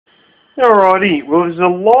Alrighty, well there's a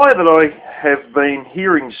lie that I have been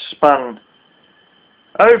hearing spun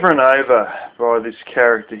over and over by this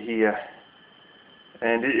character here.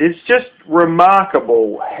 And it's just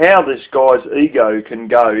remarkable how this guy's ego can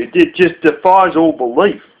go. It just defies all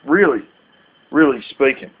belief, really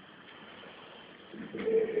speaking.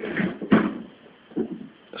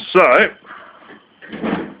 So,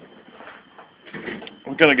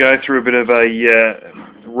 I'm going to go through a bit of a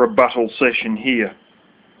rebuttal session here.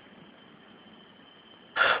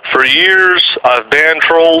 For years, I've banned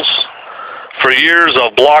trolls. For years,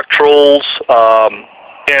 I've blocked trolls.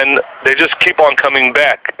 And they just keep on coming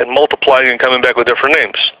back and multiplying and coming back with different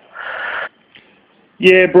names.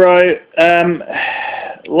 Yeah, bro.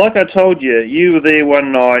 Like I told you, you were there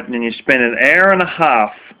one night and you spent an hour and a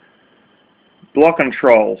half blocking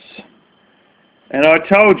trolls. And I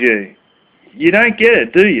told you, you don't get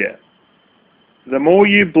it, do you? The more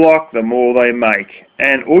you block, the more they make.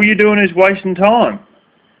 And all you're doing is wasting time.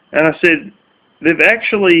 And I said, they've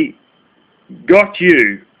actually got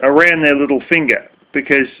you around their little finger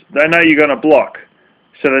because they know you're going to block.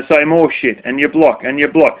 So they say more shit, and you block, and you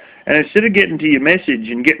block. And instead of getting to your message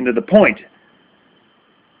and getting to the point,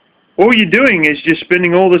 all you're doing is just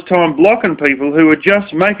spending all this time blocking people who are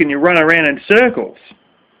just making you run around in circles.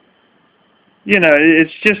 You know,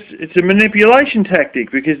 it's a manipulation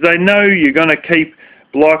tactic because they know you're going to keep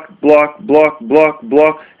block,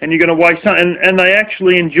 and you're going to waste time. And they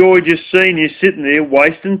actually enjoy just seeing you sitting there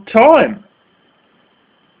wasting time.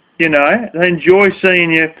 You know, they enjoy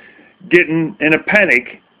seeing you getting in a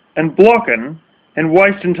panic and blocking and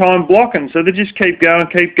wasting time blocking. So they just keep going.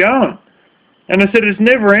 And I said, it's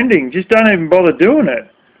never ending. Just don't even bother doing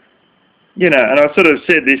it. You know, and I sort of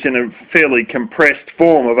said this in a fairly compressed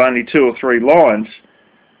form of only 2 or 3 lines.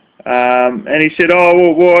 And he said,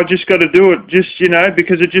 oh, well, I just got to do it just, you know,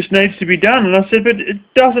 because it just needs to be done. And I said, but it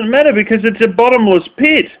doesn't matter because it's a bottomless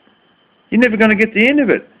pit. You're never going to get the end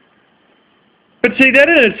of it. But see, that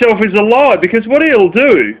in itself is a lie, because what he'll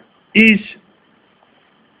do is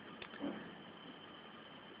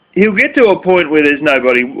he'll get to a point where there's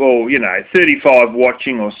nobody, well, you know, 35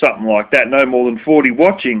 watching or something like that, no more than 40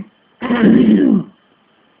 watching. And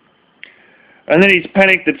then he's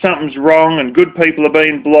panicked that something's wrong and good people are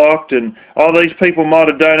being blocked and, oh, these people might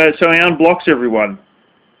have donated, so he unblocks everyone.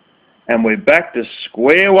 And we're back to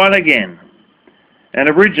square one again. And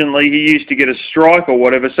originally he used to get a strike or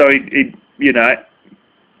whatever, so he'd you know,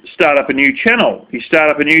 start up a new channel. You start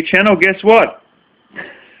up a new channel, guess what?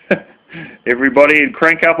 Everybody would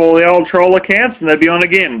crank up all the old troll accounts and they'd be on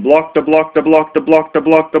again. Block.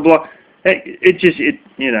 It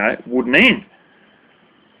you know, wouldn't end.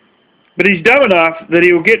 But he's dumb enough that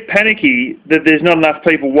he'll get panicky that there's not enough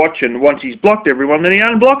people watching once he's blocked everyone, then he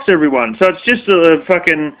unblocks everyone. So it's just a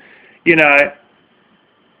fucking, you know,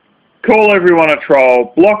 call everyone a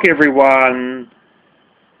troll, block everyone,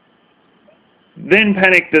 then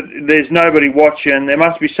panic that there's nobody watching, there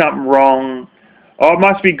must be something wrong, oh, it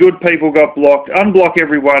must be good people got blocked, unblock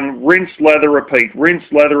everyone, rinse, lather, repeat,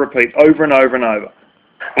 over and over and over.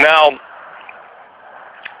 Now,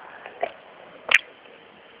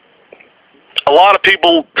 a lot of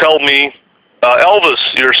people tell me, Elvis,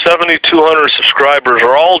 your 7,200 subscribers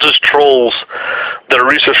are all just trolls that are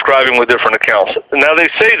resubscribing with different accounts. Now, they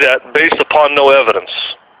say that based upon no evidence.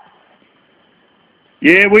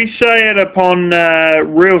 Yeah, we say it upon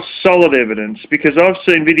real solid evidence, because I've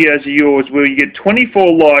seen videos of yours where you get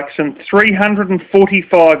 24 likes and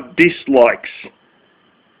 345 dislikes.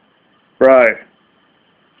 Bro,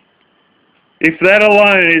 if that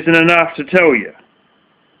alone isn't enough to tell you,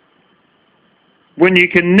 when you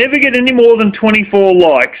can never get any more than 24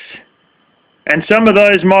 likes, and some of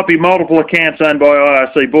those might be multiple accounts owned by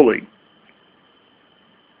IRC Bully,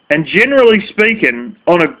 and generally speaking,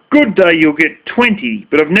 on a good day you'll get 20,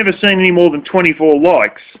 but I've never seen any more than 24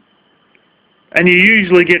 likes, and you're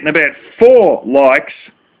usually getting about 4 likes,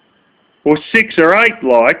 or 6 or 8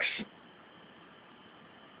 likes,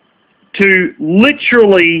 to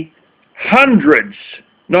literally hundreds,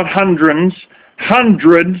 not hundreds,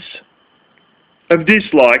 hundreds of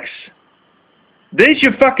dislikes, there's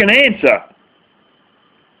your fucking answer.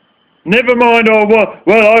 Never mind, oh, well,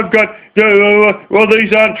 I've got, well,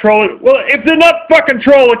 these aren't troll, well, if they're not fucking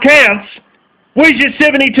troll accounts, where's your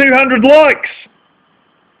 7,200 likes?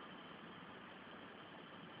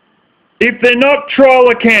 If they're not troll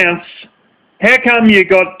accounts, how come you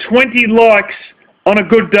got 20 likes on a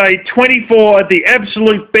good day, 24 at the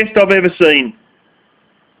absolute best I've ever seen?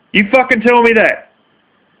 You fucking tell me that.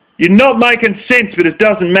 You're not making sense, but it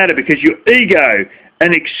doesn't matter because your ego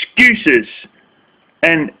and excuses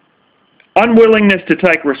and unwillingness to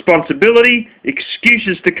take responsibility,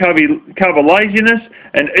 excuses to cover laziness,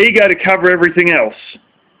 and ego to cover everything else.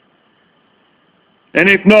 And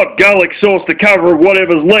if not, garlic sauce to cover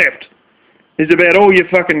whatever's left is about all you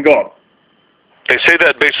fucking got. They say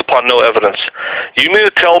that based upon no evidence. You mean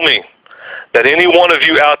to tell me that any one of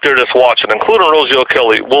you out there that's watching, including Rosie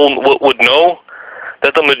O'Kelly, would know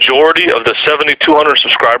that the majority of the 7,200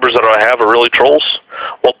 subscribers that I have are really trolls?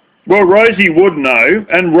 Well, Rosie would know,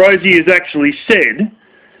 and Rosie has actually said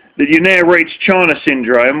that you now reach China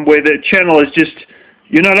syndrome, where the channel is just,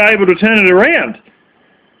 you're not able to turn it around.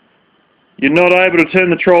 You're not able to turn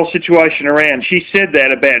the troll situation around. She said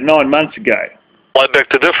that about 9 months ago. I beg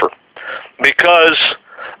to differ, because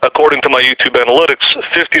according to my YouTube analytics,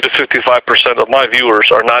 50 to 55% of my viewers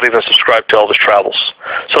are not even subscribed to Elvis Travels.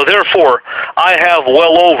 So therefore, I have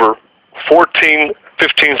well over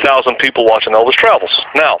 15,000 people watching Elvis Travels.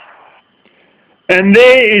 Now, and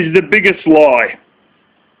there is the biggest lie.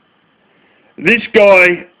 This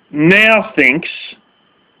guy now thinks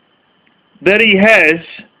that he has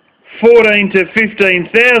 14 to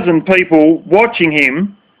 15,000 people watching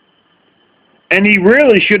him, and he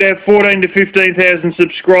really should have 14 to 15,000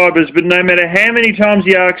 subscribers, but no matter how many times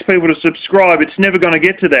he asks people to subscribe, it's never going to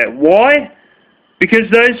get to that. Why? Because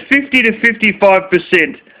those 50 to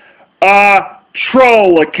 55% are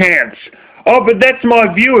troll accounts. Oh, but that's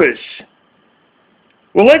my viewers.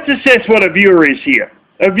 Well, let's assess what a viewer is here.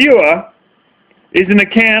 A viewer is an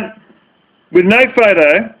account with no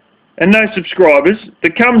photo and no subscribers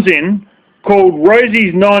that comes in, called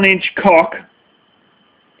Rosie's 9-inch cock,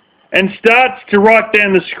 and starts to write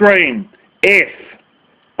down the screen F,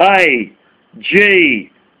 A,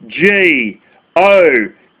 G, G, O,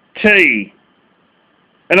 T.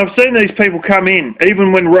 And I've seen these people come in,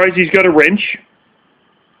 even when Rosie's got a wrench,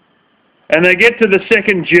 and they get to the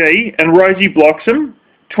second G, and Rosie blocks them.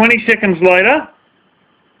 20 seconds later,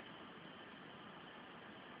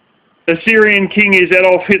 the Syrian king is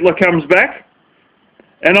Adolf Hitler comes back,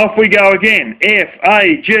 and off we go again. F,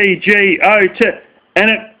 A, G, G, O, T.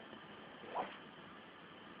 And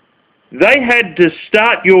they had to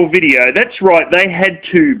start your video. That's right, they had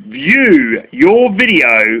to view your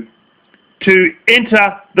video to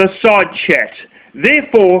enter the side chat.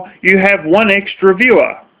 Therefore, you have one extra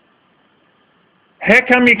viewer. How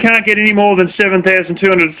come you can't get any more than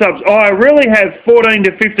 7,200 subs? Oh, I really have 14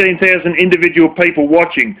 to 15,000 individual people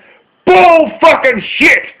watching. Bull fucking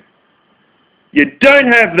shit! You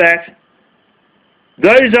don't have that.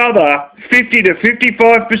 Those other 50 to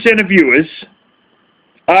 55% of viewers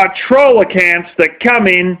are troll accounts that come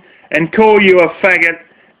in and call you a faggot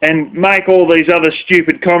and make all these other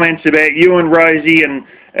stupid comments about you and Rosie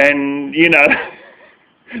and you know,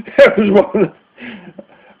 that was one.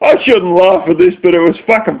 I shouldn't laugh at this, but it was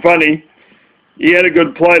fucking funny. He had a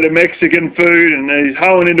good plate of Mexican food, and he's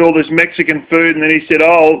hoeing into all this Mexican food, and then he said,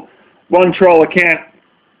 oh, one troll account,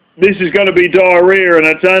 this is going to be diarrhea, and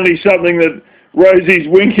it's only something that Rosie's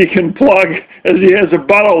Winky can plug as he has a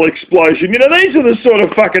butthole explosion. You know, these are the sort of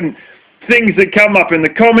fucking things that come up in the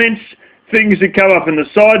comments, things that come up in the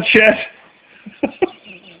side chat.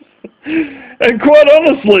 And quite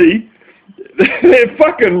honestly, they're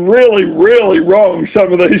fucking really, really wrong,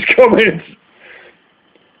 some of these comments.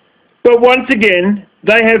 But once again,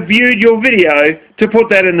 they have viewed your video to put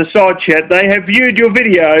that in the side chat. They have viewed your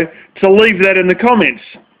video to leave that in the comments.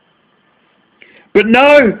 But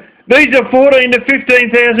no, these are 14 to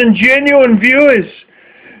 15,000 genuine viewers.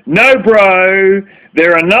 No, bro,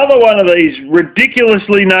 they're another one of these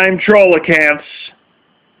ridiculously named troll accounts.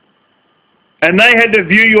 And they had to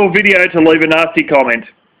view your video to leave a nasty comment.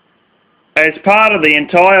 As part of the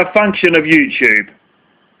entire function of YouTube.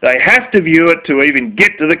 They have to view it to even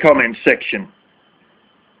get to the comments section.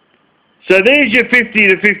 So there's your 50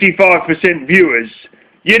 to 55% viewers.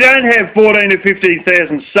 You don't have 14 to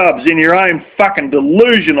 15,000 subs in your own fucking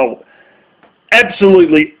delusional,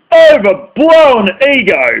 absolutely overblown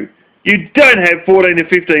ego. You don't have 14 to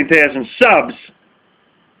 15,000 subs.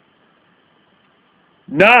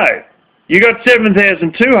 No. You got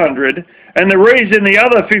 7,200, and the reason the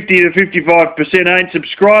other 50 to 55% ain't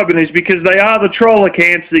subscribing is because they are the troll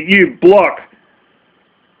accounts that you block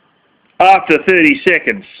after 30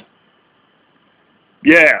 seconds.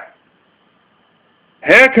 Yeah.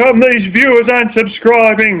 How come these viewers aren't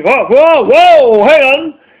subscribing? Oh, whoa, whoa, hang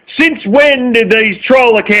on. Since when did these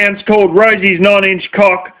troll accounts called Rosie's 9-inch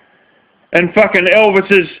cock and fucking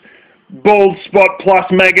Elvis's bald spot plus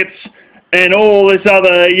maggots and all this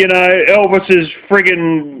other, you know, Elvis's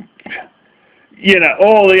friggin', you know,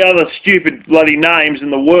 all the other stupid bloody names in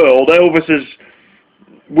the world, Elvis's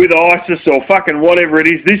with ISIS or fucking whatever it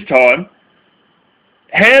is this time.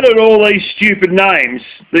 how did all these stupid names,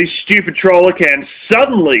 these stupid troll accounts,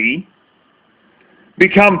 suddenly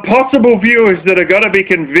become possible viewers that are going to be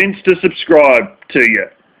convinced to subscribe to you?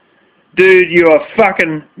 Dude, you are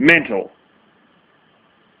fucking mental.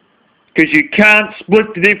 Because you can't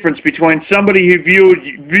split the difference between somebody who viewed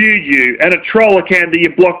you and a troll account that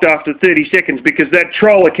you blocked after 30 seconds, because that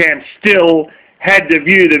troll account still had to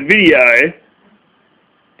view the video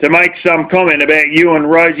to make some comment about you and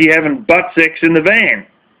Rosie having butt sex in the van.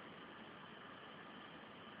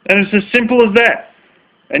 And it's as simple as that.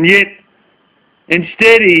 And yet,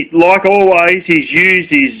 instead, he, like always, he's used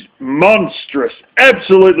his monstrous,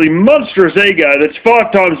 absolutely monstrous ego that's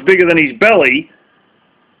 5 times bigger than his belly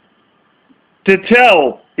to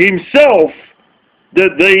tell himself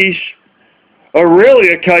that these are really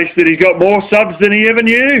a case that he's got more subs than he ever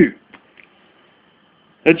knew.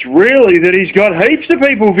 It's really that he's got heaps of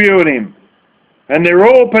people viewing him. And they're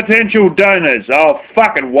all potential donors. Oh,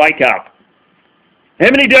 fucking wake up.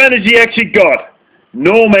 How many donors he actually got?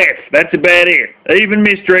 Norm F. That's about it. Even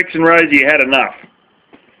Mr. X and Rosie had enough.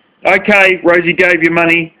 Okay, Rosie gave you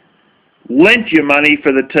money, lent you money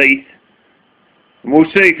for the teeth, and we'll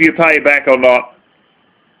see if you pay back or not.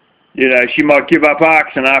 You know, she might give up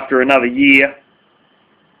Arxon after another year.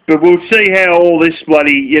 But we'll see how all this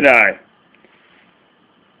bloody, you know,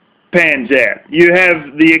 pans out. You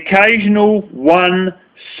have the occasional one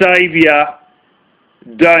saviour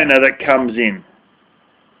donor that comes in.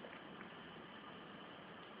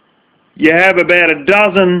 You have about a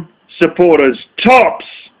dozen supporters, tops,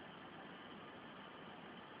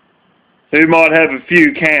 who might have a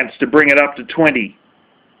few counts to bring it up to 20.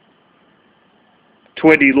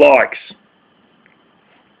 20 likes.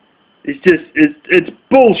 It's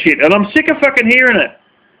bullshit, and I'm sick of fucking hearing it.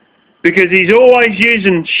 Because he's always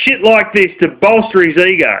using shit like this to bolster his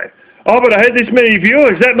ego. Oh, but I had this many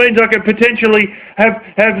viewers. That means I could potentially have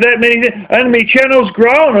that many, and my channel's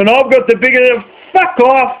grown, and I've got the bigger. Fuck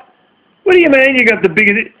off. What do you mean you got the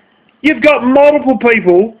bigger? You've got multiple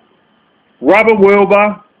people. Rubber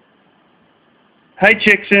Wilbur,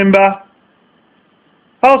 HX Ember,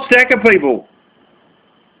 whole stack of people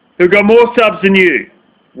who've got more subs than you.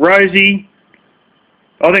 Rosie,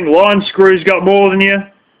 I think Line Screw's got more than you.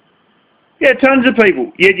 Yeah, tons of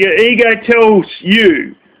people. Yet your ego tells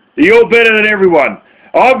you that you're better than everyone.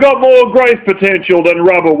 I've got more growth potential than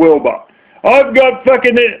Rubber Wilbur. I've got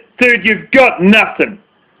fucking... Dude, you've got nothing.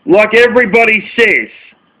 Like everybody says,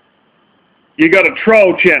 you got a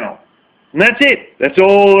troll channel. And that's it. That's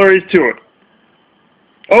all there is to it.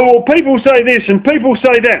 Oh, well, people say this and people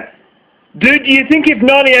say that. Dude, do you think if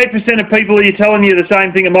 98% of people are telling you the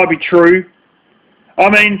same thing, it might be true? I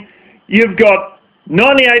mean, you've got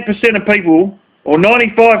 98% of people, or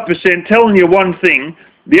 95% telling you one thing,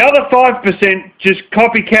 the other 5% just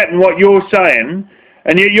copycatting what you're saying,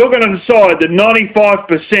 and yet you're going to decide that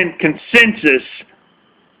 95% consensus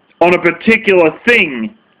on a particular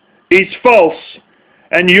thing is false,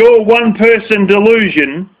 and your one-person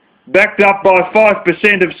delusion, backed up by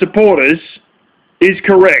 5% of supporters, is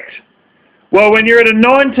correct. Well, when you're at a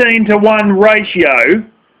 19-to-1 ratio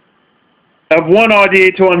of one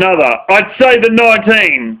idea to another, I'd say the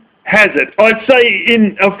 19 has it. I'd say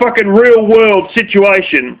in a fucking real-world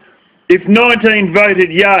situation, if 19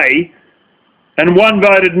 voted yay and 1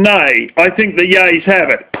 voted nay, I think the yays have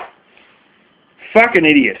it. Fucking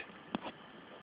idiot.